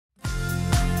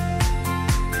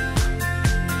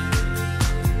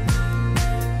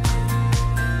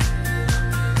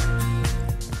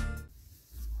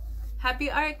Happy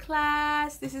art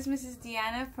class! This is Mrs.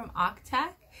 Dianna from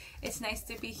OCCTAC. It's nice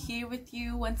to be here with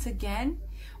you once again.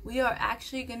 We are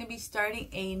actually going to be starting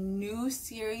a new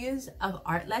series of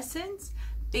art lessons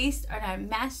based on our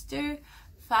master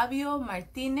Fabio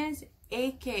Martinez,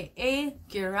 aka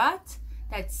Curot.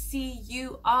 That's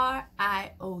C-U-R-I-O-T.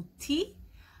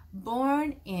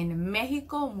 Born in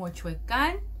Mexico,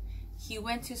 Michoacán. He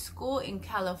went to school in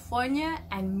California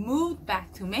and moved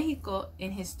back to Mexico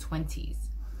in his 20s.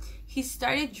 He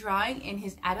started drawing in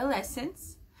his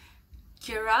adolescence.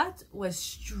 Curot was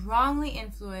strongly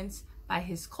influenced by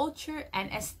his culture and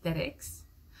aesthetics,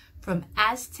 from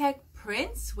Aztec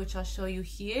prints, which I'll show you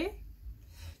here,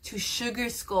 to sugar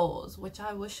skulls, which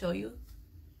I will show you.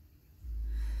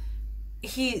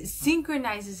 He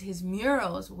synchronizes his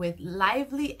murals with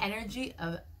lively energy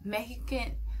of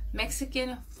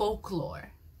Mexican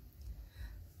folklore.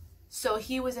 So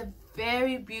he was a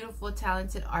very beautiful,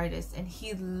 talented artist, and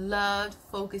he loved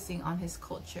focusing on his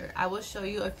culture. I will show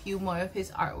you a few more of his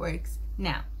artworks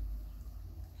now.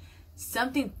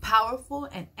 Something powerful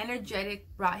and energetic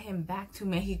brought him back to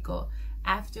Mexico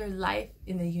after life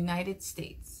in the United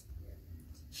States.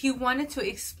 He wanted to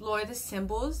explore the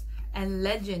symbols and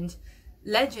legends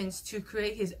to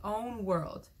create his own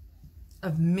world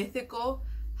of mythical,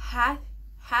 half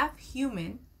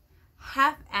human,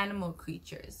 half animal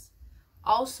creatures,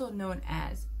 also known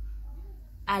as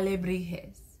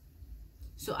alebrijes.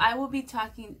 So I will be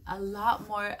talking a lot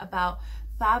more about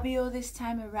Fabio this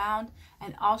time around,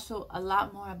 and also a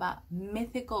lot more about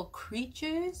mythical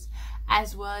creatures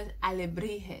as well as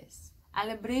alebrijes.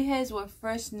 Alebrijes were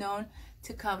first known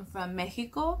to come from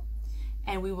Mexico,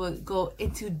 and we will go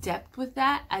into depth with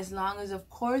that, as long as, of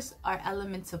course, our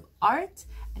elements of art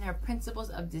and our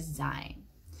principles of design.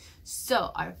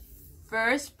 So our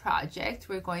first project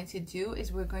we're going to do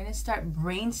is we're going to start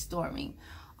brainstorming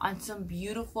on some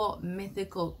beautiful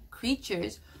mythical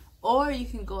creatures, or you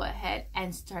can go ahead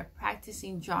and start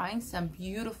practicing drawing some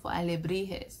beautiful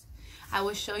alebrijes. I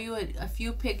will show you a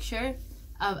few pictures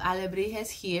of alebrijes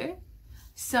here.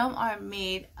 Some are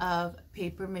made of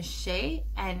paper mache,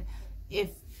 and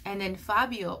then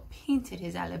Fabio painted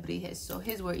his alebrijes, so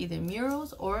his were either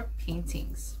murals or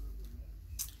paintings.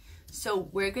 So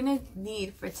we're gonna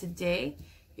need for today,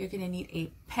 you're gonna need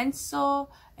a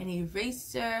pencil, an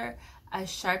eraser, a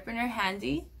sharpener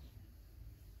handy,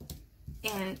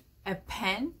 and a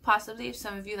pen, possibly, if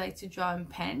some of you like to draw in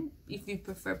pen. If you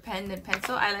prefer pen than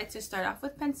pencil, I like to start off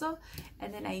with pencil,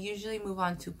 and then I usually move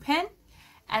on to pen,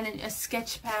 and then a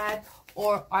sketch pad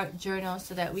or art journal,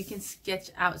 so that we can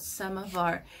sketch out some of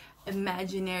our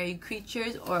imaginary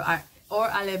creatures or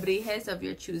alebrijes of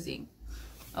your choosing.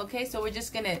 Okay, so we're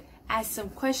just gonna ask some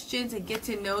questions and get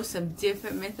to know some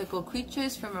different mythical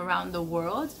creatures from around the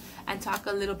world and talk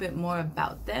a little bit more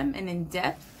about them and in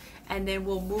depth, and then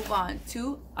we'll move on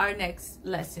to our next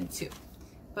lesson too.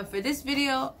 But for this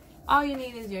video, all you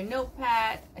need is your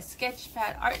notepad, a sketch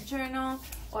pad, art journal,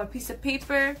 or a piece of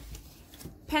paper,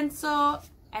 pencil,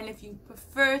 and if you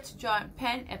prefer to draw in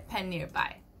pen, a pen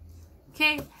nearby.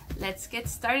 Okay, let's get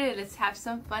started. Let's have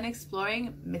some fun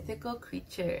exploring mythical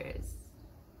creatures.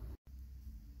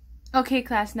 Okay,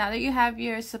 class, now that you have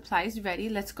your supplies ready,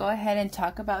 let's go ahead and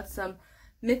talk about some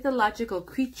mythological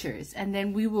creatures, and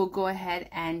then we will go ahead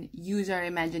and use our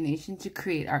imagination to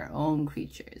create our own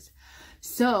creatures.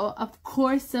 So, of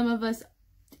course, some of us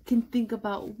can think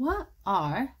about, what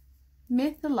are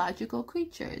mythological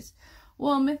creatures?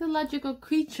 Well, mythological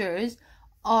creatures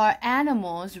are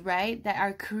animals, right, that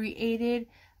are created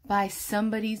by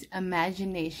somebody's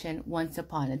imagination once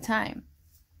upon a time.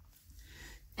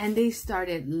 And they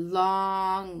started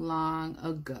long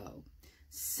ago.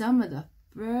 Some of the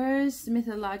first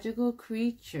mythological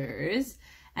creatures,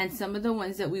 and some of the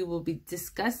ones that we will be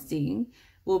discussing,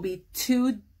 will be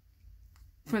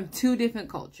from two different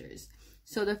cultures.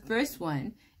 So the first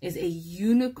one is a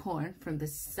unicorn from the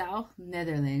South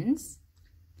Netherlands,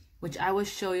 which I will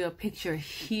show you a picture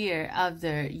here of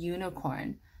the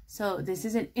unicorn. So this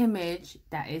is an image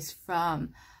that is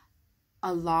from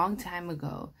a long time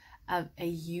ago of a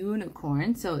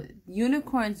unicorn. So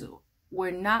unicorns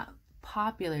were not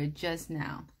popular just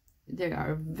now. They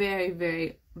are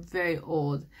very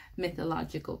old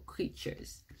mythological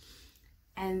creatures.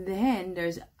 And then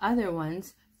there's other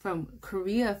ones from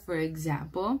Korea, for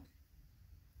example,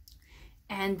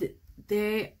 and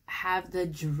they have the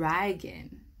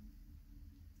dragon.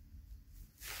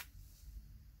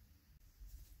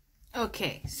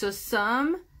 Okay, so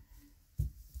some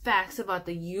facts about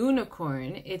the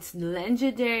unicorn. It's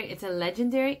legendary. It's a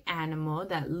legendary animal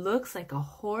that looks like a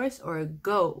horse or a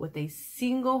goat with a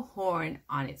single horn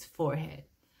on its forehead.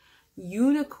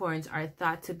 Unicorns are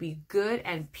thought to be good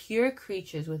and pure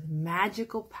creatures with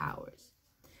magical powers.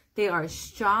 They are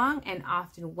strong and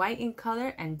often white in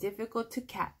color and difficult to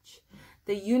catch.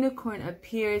 The unicorn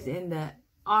appears in the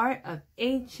art of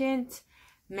ancient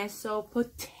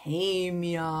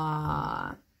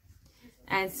Mesopotamia.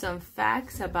 And some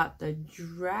facts about the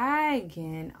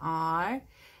dragon are: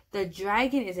 the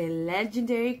dragon is a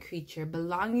legendary creature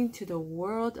belonging to the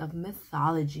world of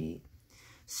mythology,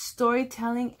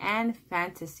 storytelling, and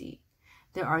fantasy.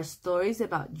 There are stories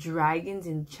about dragons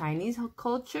in Chinese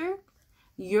culture,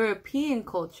 European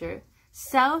culture,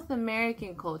 South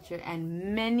American culture,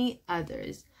 and many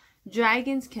others.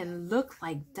 Dragons can look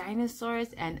like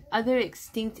dinosaurs and other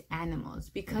extinct animals.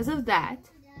 Because of that,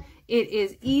 it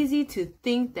is easy to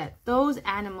think that those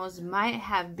animals might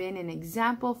have been an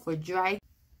example for dragons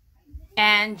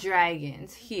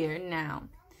here now.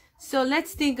 So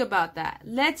let's think about that.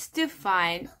 Let's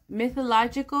define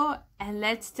mythological and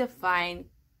let's define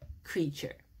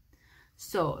creature.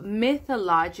 So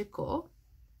mythological,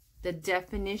 the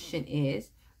definition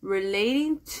is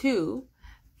relating to,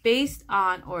 based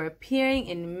on, or appearing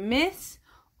in myths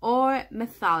or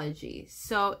mythology.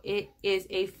 So it is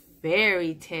a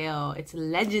fairy tale. It's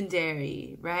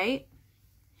legendary, right?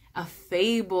 A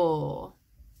fable.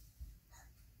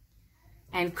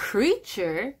 And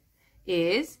creature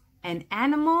is an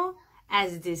animal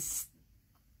as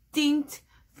distinct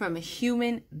from a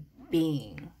human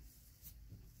being.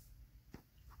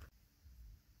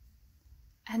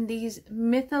 And these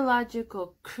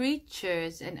mythological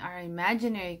creatures and our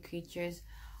imaginary creatures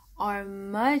are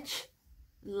much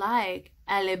like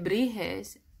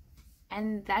alebrijes,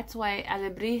 and that's why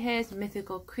alebrijes,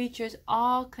 mythical creatures,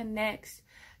 all connects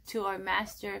to our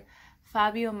master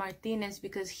Fabio Martinez,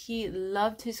 because he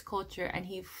loved his culture and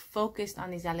he focused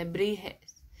on these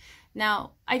alebrijes.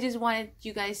 Now, I just wanted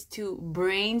you guys to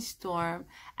brainstorm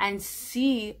and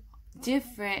see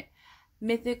different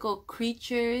mythical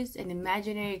creatures and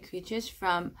imaginary creatures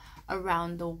from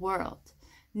around the world.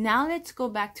 Now let's go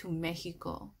back to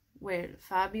Mexico, where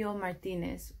Fabio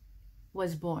Martinez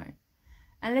was born.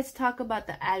 And let's talk about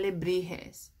the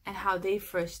alebrijes and how they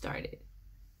first started.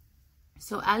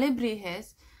 So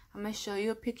alebrijes, I'm going to show you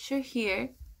a picture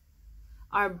here,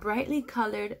 are brightly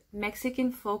colored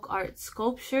Mexican folk art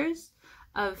sculptures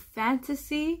of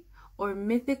fantasy or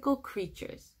mythical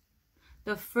creatures.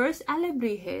 The first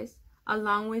alebrijes,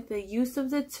 along with the use of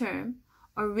the term,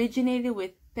 originated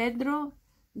with Pedro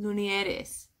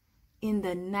Lunieres in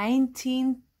the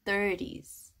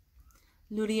 1930s.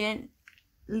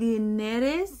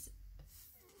 Lunieres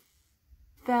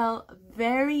fell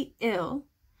very ill,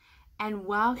 and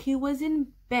while he was in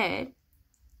bed,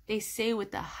 they say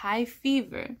with a high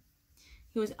fever,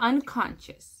 he was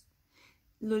unconscious.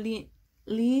 Linares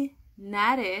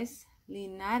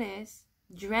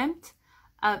dreamt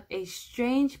of a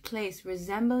strange place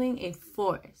resembling a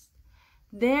forest.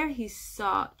 There he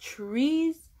saw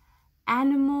trees,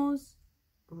 animals,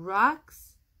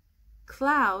 rocks,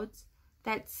 clouds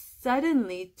that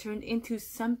suddenly turned into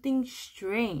something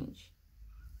strange,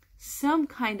 some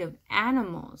kind of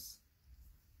animals,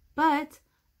 but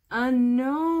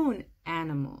unknown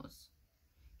animals.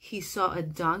 He saw a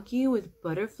donkey with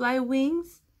butterfly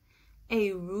wings,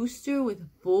 a rooster with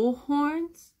bull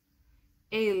horns,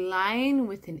 a lion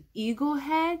with an eagle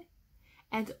head,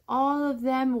 and all of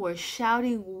them were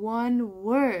shouting one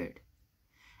word: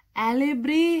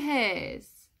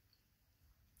 alebrijes.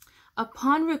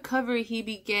 Upon recovery, he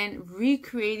began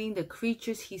recreating the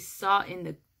creatures he saw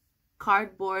in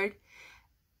cardboard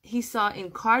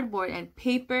and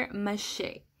paper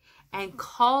mache, and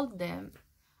called them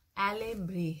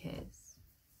alebrijes.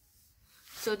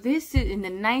 So this is in the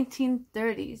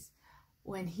 1930s.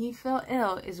 When he fell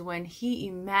ill is when he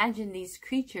imagined these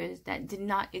creatures that did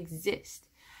not exist,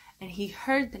 and he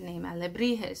heard the name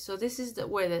alebrijes. So this is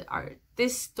where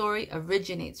this story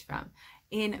originates from,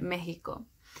 in Mexico.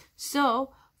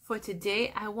 So for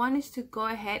today, I want us to go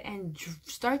ahead and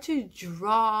start to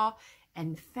draw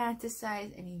and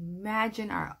fantasize and imagine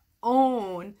our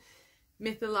own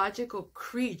mythological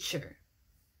creature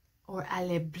or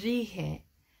alebrije,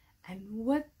 and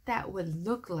what that would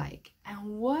look like,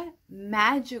 and what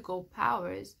magical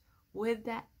powers would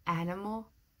that animal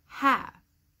have.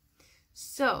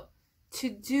 So to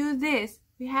do this,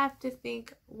 we have to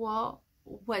think, well,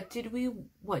 what do we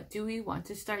want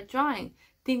to start drawing?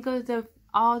 Think of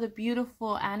all the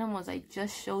beautiful animals I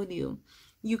just showed you.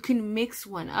 You can mix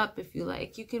one up if you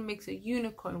like. You can mix a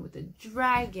unicorn with a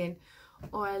dragon,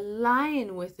 or a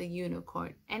lion with a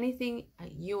unicorn, anything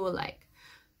you will like.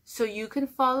 So you can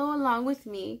follow along with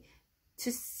me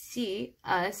to see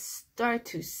us start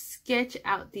to sketch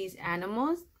out these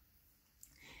animals,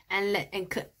 and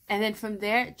then from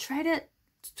there try to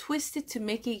twist it to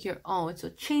make it your own. So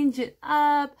change it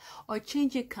up or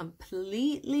change it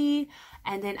completely.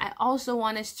 And then I also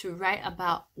want us to write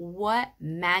about what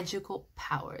magical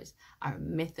powers our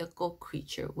mythical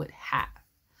creature would have.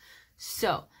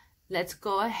 So let's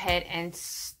go ahead and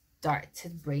start to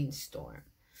brainstorm.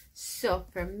 So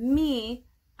for me,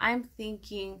 I'm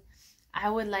thinking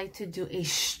I would like to do a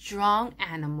strong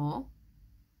animal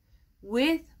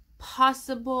with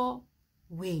possible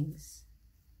wings.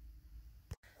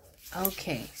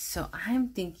 Okay, so I'm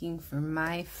thinking for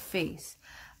my face,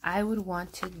 I would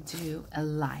want to do a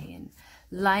lion.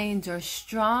 Lions are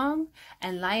strong,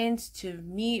 and lions to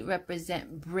me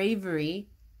represent bravery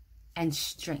and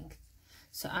strength.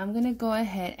 So I'm going to go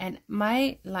ahead, and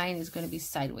my lion is going to be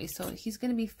sideways, so he's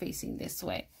going to be facing this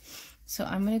way. So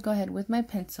I'm going to go ahead with my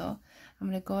pencil. I'm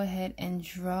going to go ahead and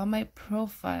draw my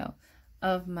profile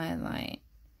of my lion.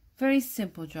 Very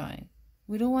simple drawing.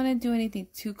 We don't want to do anything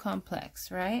too complex,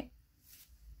 right?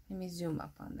 Let me zoom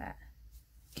up on that.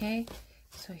 Okay,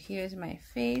 so here's my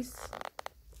face.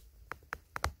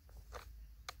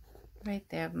 Right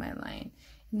there of my lion.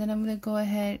 And then I'm going to go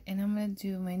ahead and I'm going to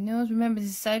do my nose. Remember, this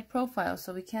is side profile,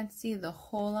 so we can't see the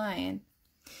whole lion.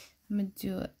 I'm going to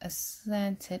do a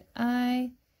slanted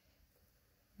eye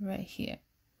right here.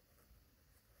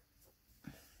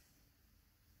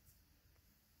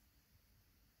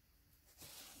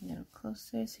 A little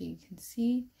closer so you can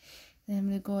see. Then I'm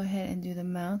going to go ahead and do the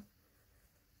mouth.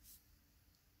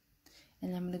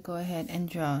 And I'm going to go ahead and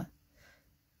draw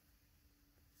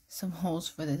some holes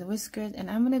for the whiskers. And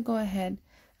I'm going to go ahead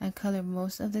and color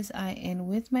most of this eye in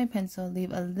with my pencil.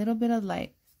 Leave a little bit of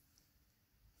light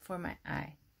for my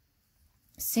eye.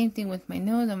 Same thing with my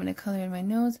nose. I'm going to color in my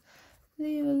nose.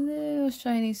 Leave a little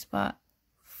shiny spot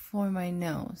for my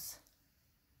nose.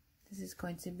 This is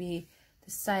going to be the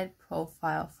side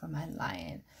profile for my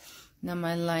lion. Now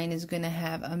my lion is going to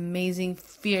have amazing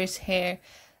fierce hair,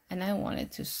 and I want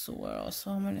it to swirl, so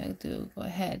I'm going to go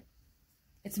ahead.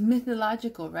 It's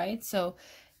mythological, right? So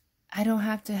I don't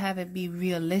have to have it be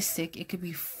realistic. It could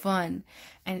be fun.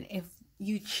 And if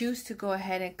you choose to go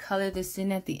ahead and color this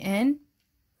in at the end,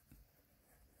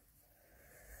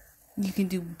 you can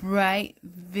do bright,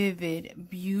 vivid,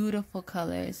 beautiful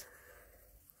colors.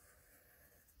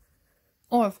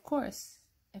 Or of course,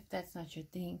 if that's not your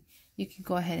thing, you can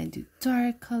go ahead and do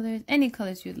dark colors, any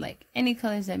colors you'd like, any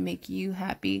colors that make you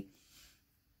happy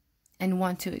and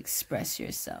want to express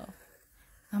yourself.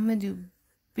 I'm going to do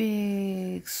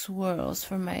big swirls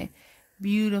for my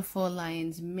beautiful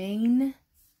lion's mane.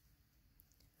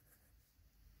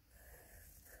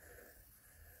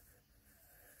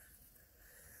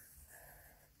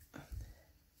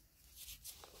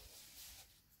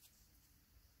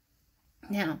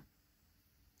 Now,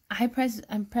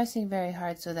 I'm pressing very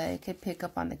hard so that it could pick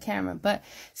up on the camera, but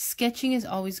sketching is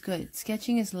always good.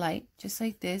 Sketching is light, just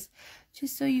like this,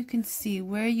 just so you can see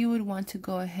where you would want to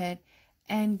go ahead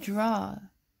and draw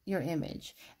your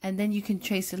image. And then you can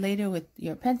trace it later with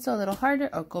your pencil a little harder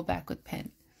or go back with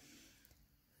pen.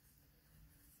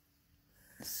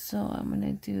 So I'm going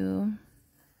to do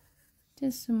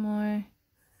just some more.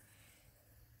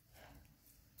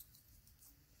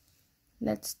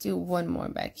 Let's do one more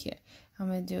back here. I'm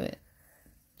going to do it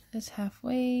just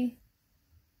halfway.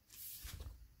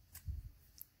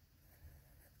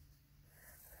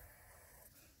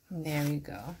 There we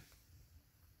go.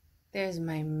 There's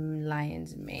my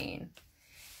lion's mane.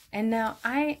 And now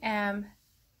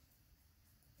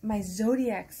my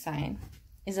zodiac sign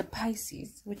is a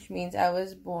Pisces, which means I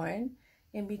was born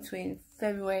in between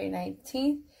February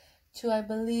 19th to, I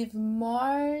believe,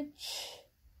 March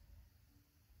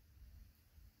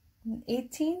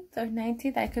 18th or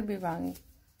 19th. I could be wrong.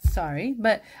 Sorry.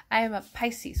 But I am a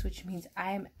Pisces, which means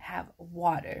I have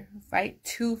water, right?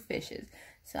 2 fishes.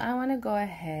 So I want to go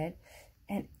ahead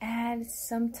and add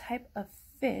some type of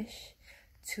fish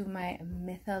to my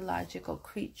mythological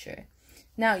creature.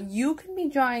 Now, you can be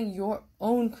drawing your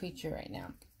own creature right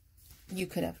now. You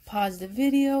could have paused the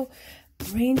video,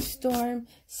 brainstorm,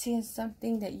 seeing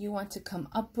something that you want to come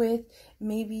up with.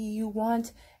 Maybe you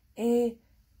want a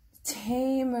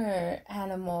tamer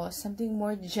animal, something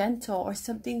more gentle, or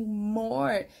something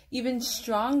more even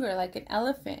stronger like an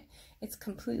elephant. It's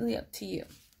completely up to you.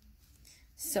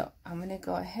 So I'm gonna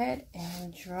go ahead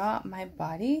and draw my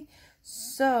body.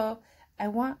 So I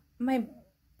want my,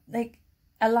 like,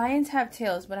 lions have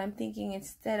tails, but I'm thinking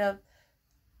instead of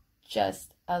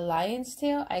just a lion's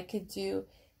tail, I could do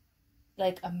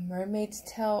like a mermaid's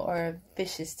tail or a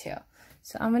fish's tail.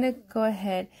 So I'm gonna go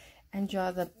ahead and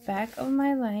draw the back of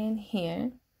my lion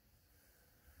here.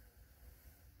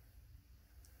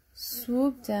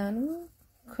 Swoop down,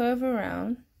 curve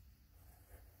around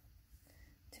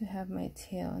to have my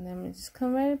tail, and then I'm going to just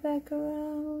come right back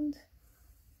around.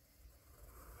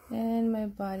 And my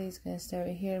body's going to start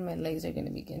right here, and my legs are going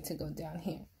to begin to go down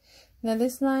here. Now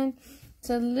this line, it's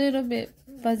a little bit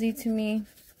fuzzy to me.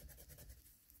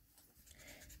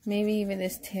 Maybe even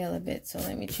this tail a bit, so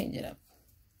let me change it up.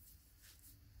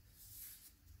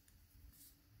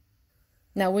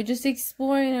 Now we're just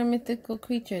exploring our mythical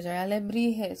creatures, our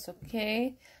alebrijes,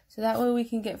 okay? So that way we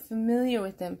can get familiar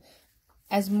with them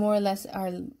as more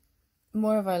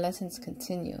of our lessons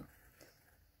continue.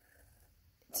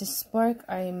 To spark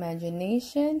our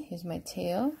imagination, here's my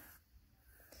tail,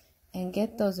 and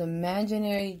get those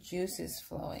imaginary juices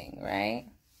flowing, right?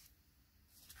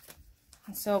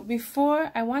 So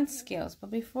I want scales,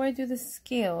 but before I do the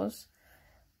scales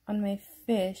on my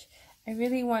fish, I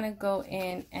really want to go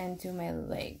in and do my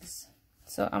legs.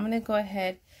 So I'm going to go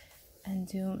ahead and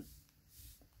do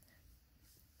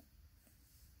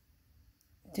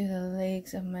the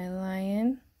legs of my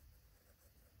lion.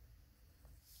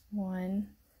 1,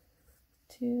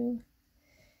 2,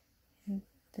 and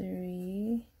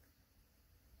 3,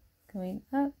 going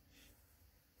up,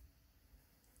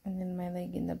 and then my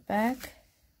leg in the back.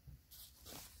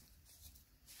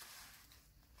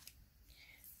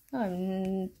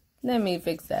 Let me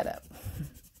fix that up.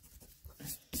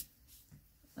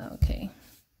 Okay.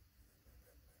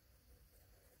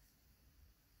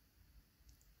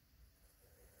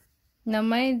 Now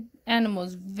my animal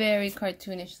is very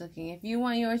cartoonish looking. If you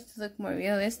want yours to look more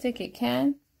realistic, it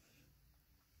can.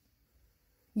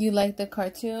 You like the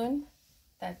cartoon?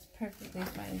 That's perfectly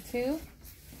fine too.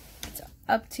 It's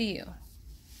up to you.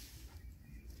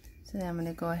 So then I'm going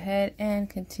to go ahead and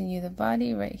continue the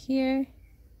body right here.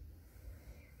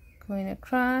 Going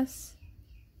across.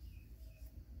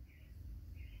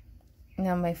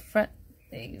 Now my front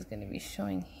leg is going to be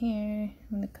showing here.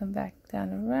 I'm going to come back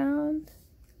down around.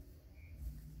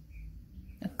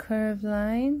 A curved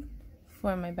line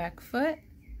for my back foot.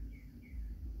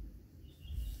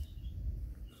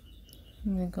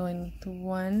 I'm going to go into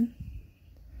 1,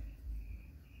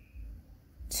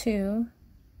 2.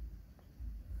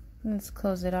 Let's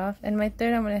close it off. And my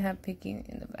third I'm going to have picking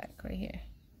in the back right here.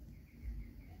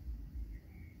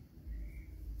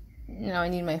 Now I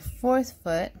need my fourth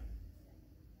foot.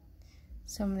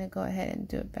 So I'm going to go ahead and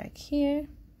do it back here.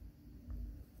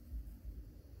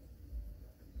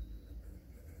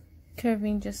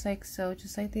 Curving just like so,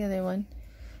 just like the other one.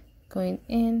 Going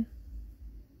in.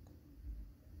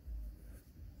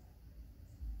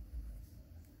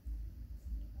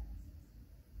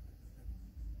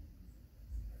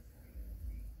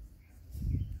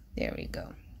 There we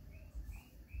go.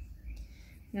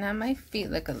 Now my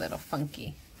feet look a little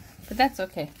funky, but that's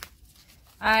okay.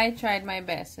 I tried my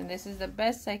best, and this is the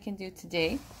best I can do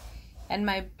today. And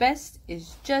my best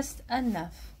is just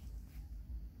enough.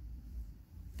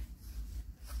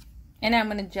 And I'm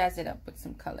going to jazz it up with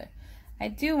some color. I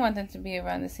do want them to be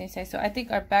around the same size. So I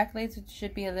think our back legs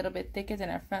should be a little bit thicker than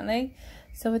our front leg.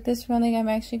 So with this front leg, I'm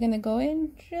actually going to go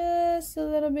in just a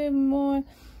little bit more.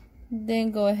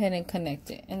 Then go ahead and connect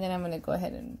it. And then I'm going to go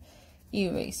ahead and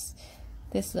erase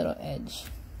this little edge.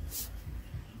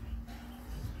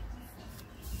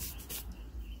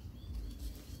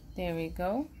 There we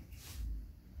go.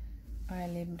 Our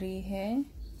alebrije.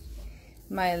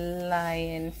 My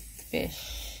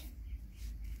lionfish.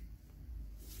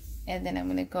 And then I'm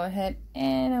going to go ahead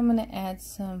and I'm going to add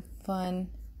some fun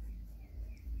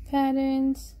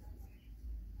patterns.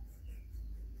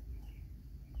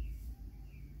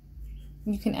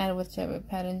 You can add whichever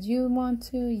patterns you want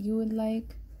to, you would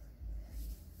like.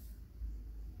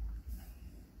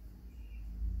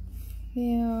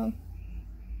 I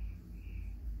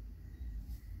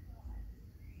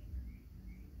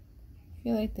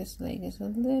feel like this leg is a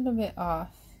little bit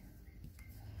off.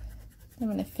 I'm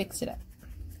going to fix it up.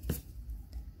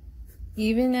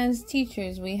 Even as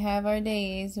teachers, we have our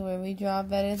days where we draw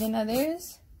better than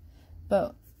others,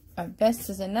 but our best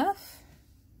is enough,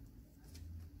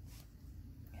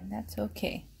 and that's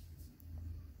okay.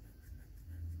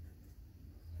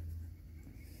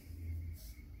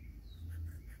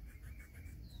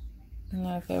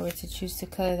 Now, if I were to choose to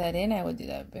color that in, I would do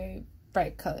that very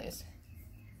bright colors.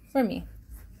 For me,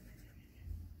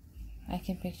 I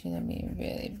can picture them being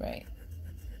really bright.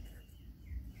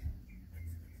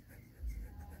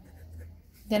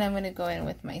 Then I'm going to go in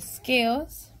with my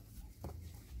scales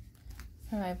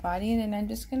for my body, and then I'm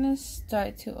just going to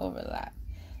start to overlap.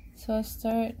 So I'll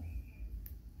start,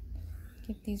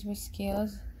 if these were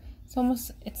scales,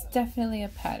 It's definitely a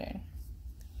pattern.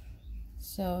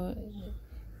 So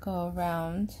go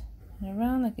around and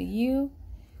around like a U,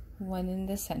 one in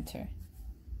the center.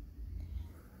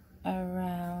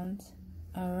 Around,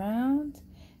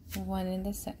 one in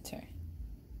the center.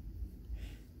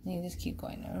 And you just keep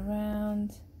going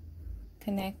around,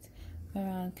 connect,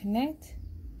 around, connect,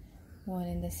 one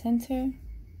in the center.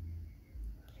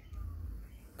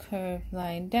 Curve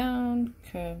line down,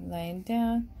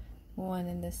 one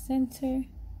in the center.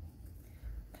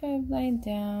 Curve line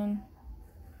down,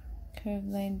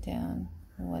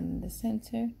 one in the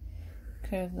center.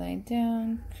 Curve line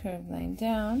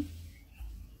down,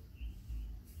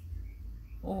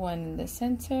 one in the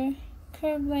center.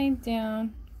 Curve line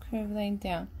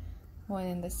down, one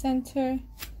in the center.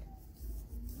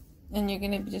 And you're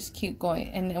going to just keep going.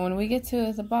 And when we get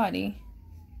to the body,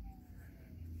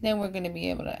 then we're going to be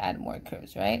able to add more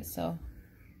curves, right? So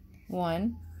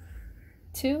 1,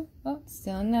 2, oh,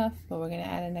 still enough, but we're going to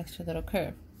add an extra little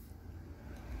curve.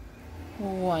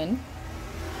 1,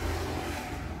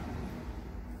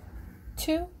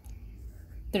 2,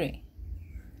 3.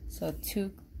 So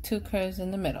two curves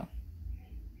in the middle.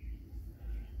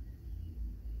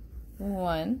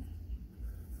 1,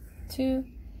 2,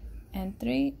 and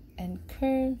 3, and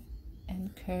curve,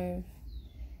 and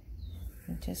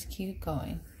just keep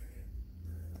going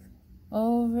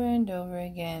over and over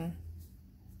again.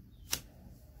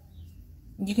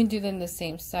 You can do them the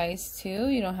same size too.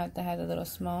 You don't have to have the little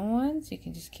small ones. You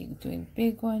can just keep doing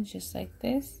big ones just like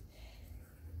this.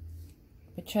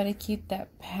 But try to keep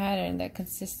that pattern, that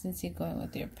consistency going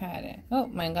with your pattern. Oh,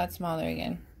 mine got smaller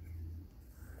again.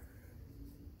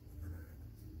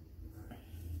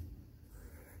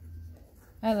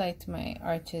 I liked my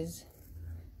arches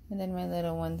and then my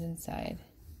little ones inside.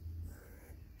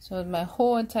 So my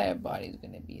whole entire body is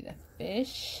going to be the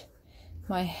fish.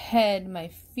 My head, my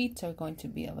feet are going to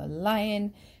be of a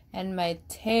lion, and my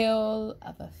tail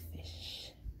of a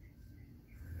fish.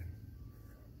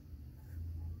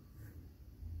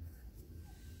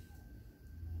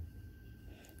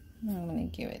 I'm going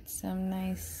to give it some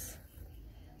nice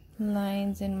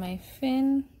lines in my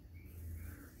fin.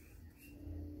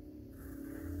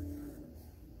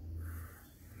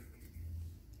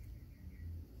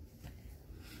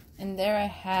 And there I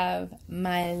have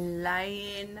my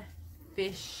lion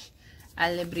fish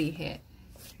alebrije.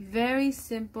 Very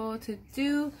simple to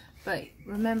do, but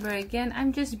remember again,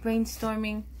 I'm just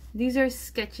brainstorming. These are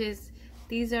sketches.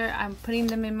 I'm putting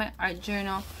them in my art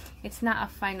journal. It's not a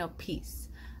final piece.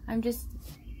 I'm just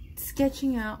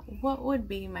sketching out what would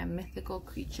be my mythical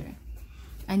creature.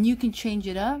 And you can change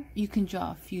it up. You can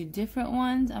draw a few different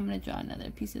ones. I'm going to draw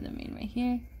another piece of the mane right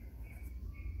here.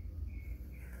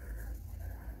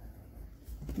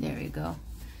 There we go.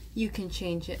 You can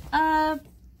change it up.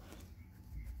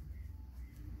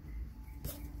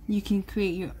 You can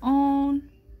create your own.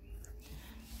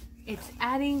 It's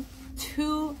adding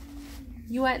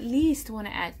you at least want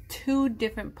to add 2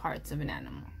 different parts of an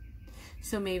animal.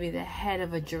 So maybe the head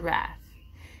of a giraffe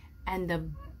and the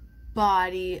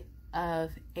body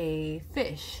of a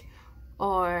fish,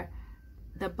 or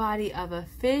the body of a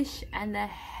fish and the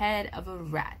head of a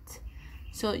rat.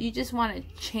 So you just want to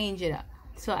change it up.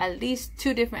 So at least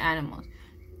 2 different animals.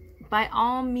 By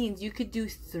all means, you could do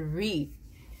 3.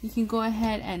 You can go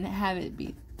ahead and have it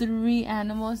be 3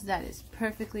 animals. That is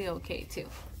perfectly okay too.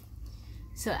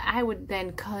 So I would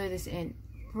then color this in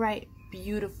bright,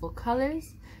 beautiful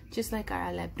colors, just like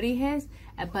our alebrijes.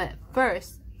 But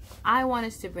first, I want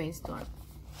us to brainstorm.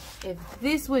 If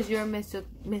this was your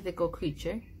mythical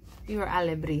creature, your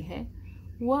alebrije,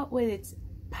 what would its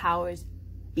powers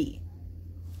be?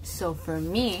 So for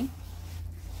me,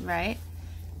 right,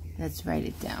 let's write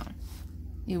it down.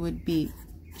 It would be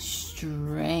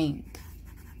strength.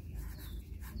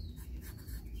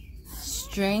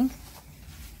 Strength.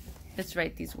 Let's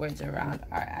write these words around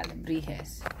our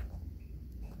alebrijes.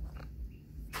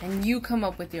 And you come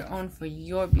up with your own for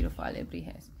your beautiful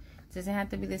alebrijes. It doesn't have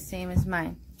to be the same as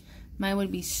mine. Mine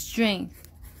would be strength.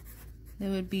 It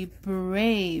would be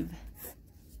brave.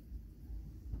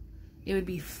 It would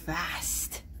be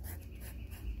fast.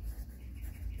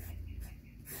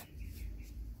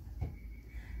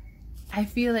 I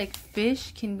feel like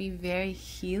fish can be very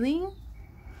healing.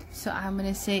 So I'm going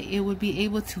to say it would be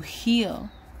able to heal.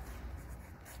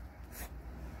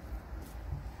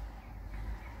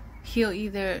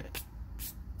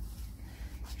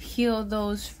 Heal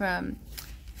those from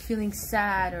feeling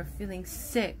sad or feeling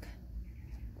sick.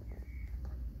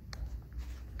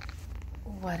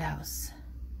 What else?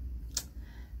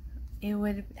 It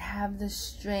would have the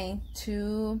strength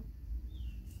to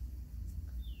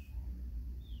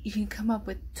you can come up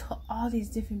with all these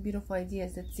different beautiful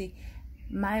ideas. Let's see.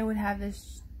 Maya would have the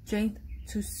strength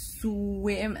to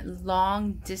swim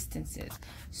long distances.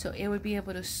 So it would be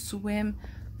able to swim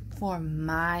for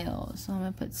miles. So I'm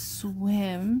going to put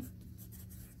swim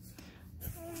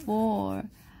for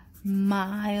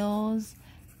miles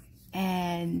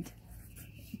and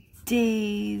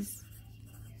days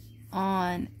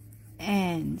on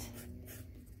end.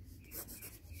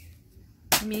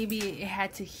 Maybe it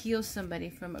had to heal somebody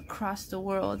from across the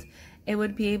world. It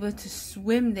would be able to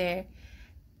swim there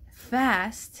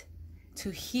fast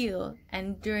to heal,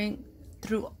 and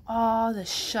through all the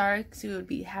sharks, it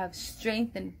would have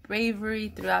strength and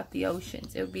bravery throughout the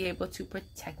oceans. It would be able to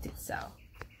protect itself.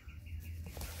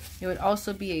 It would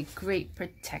also be a great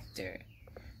protector.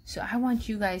 So I want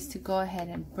you guys to go ahead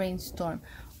and brainstorm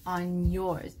on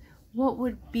yours. What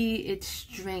would be its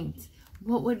strength?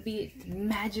 What would be its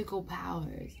magical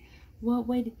powers? What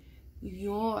would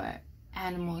your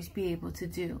animals be able to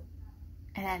do?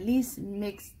 And at least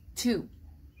mix two.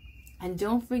 And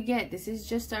don't forget, this is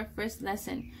just our first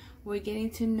lesson. We're getting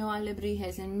to know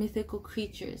alebrijes and mythical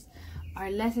creatures.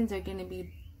 Our lessons are going to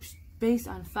be based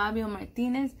on Fabio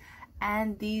Martinez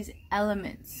and these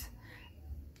elements.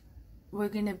 We're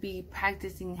going to be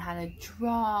practicing how to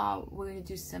draw. We're going to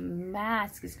do some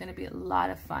masks. It's going to be a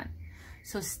lot of fun.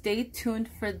 So stay tuned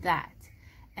for that.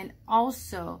 And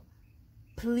also,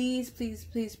 please, please,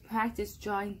 please practice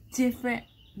drawing different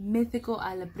mythical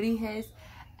alebrijes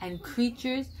and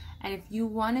creatures. And if you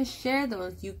want to share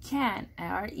those, you can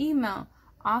at our email,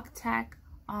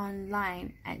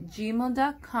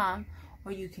 octaconline@gmail.com,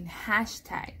 or you can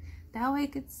hashtag. That way I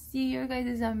could see your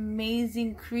guys'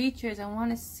 amazing creatures. I want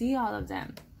to see all of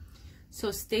them. So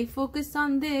stay focused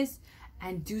on this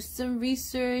and do some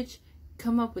research.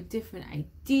 Come up with different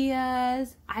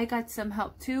ideas. I got some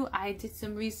help too. I did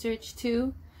some research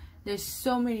too. There's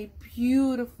so many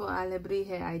beautiful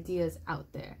alebrije ideas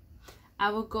out there. I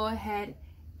will go ahead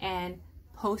and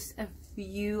post a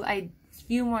few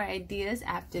more ideas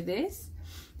after this,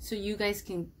 so you guys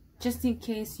can, just in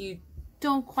case you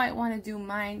don't quite want to do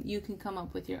mine, you can come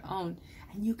up with your own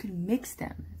and you can mix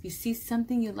them. If you see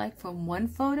something you like from one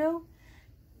photo,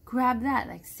 grab that.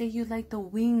 Like, say you like the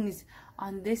wings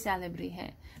on this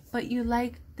alebrije, but you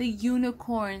like the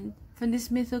unicorn from this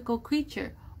mythical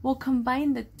creature. Well,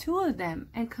 combine the two of them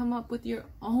and come up with your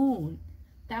own.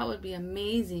 That would be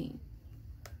amazing.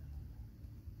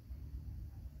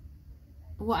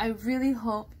 Well, I really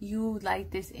hope you like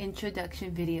this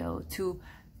introduction video to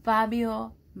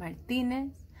Fabio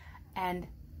Martinez and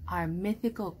our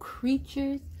mythical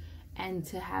creatures, and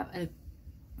to have a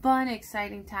fun,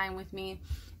 exciting time with me.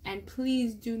 And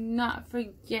please do not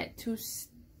forget to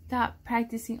stop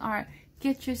practicing art.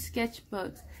 Get your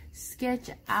sketchbooks.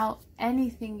 Sketch out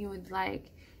anything you would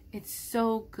like. It's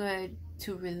so good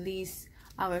to release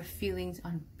our feelings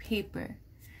on paper.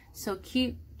 So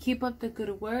keep up the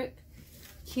good work.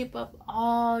 Keep up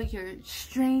all your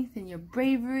strength and your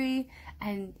bravery,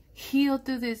 and heal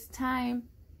through this time.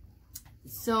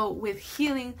 So with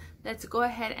healing, let's go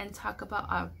ahead and talk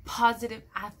about our positive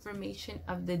affirmation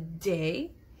of the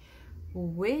day,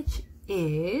 which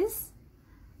is,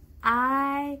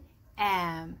 I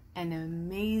am an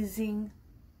amazing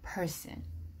person.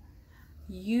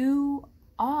 You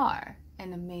are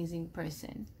an amazing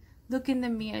person. Look in the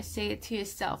mirror, say it to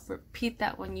yourself. Repeat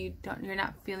that when you're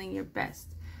not feeling your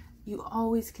best. You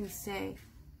always can say,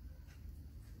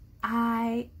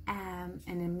 I am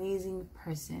an amazing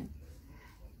person.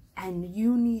 And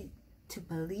you need to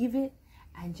believe it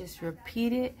and just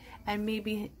repeat it, and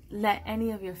maybe let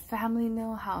any of your family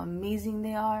know how amazing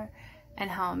they are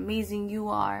and how amazing you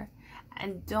are.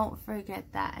 And don't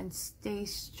forget that, and stay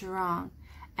strong.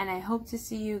 And I hope to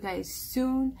see you guys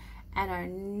soon at our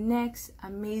next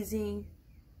amazing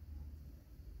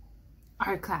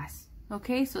art class.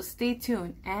 Okay, so stay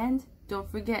tuned, and don't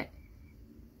forget,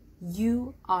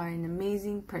 you are an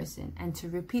amazing person. And to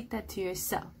repeat that to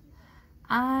yourself,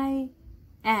 I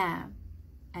am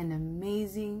an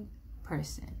amazing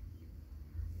person.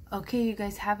 Okay, you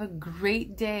guys, have a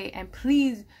great day, and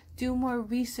please do more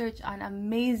research on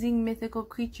amazing mythical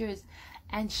creatures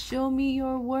and show me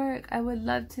your work. I would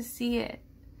love to see it.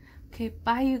 Okay,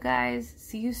 bye you guys.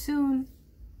 See you soon.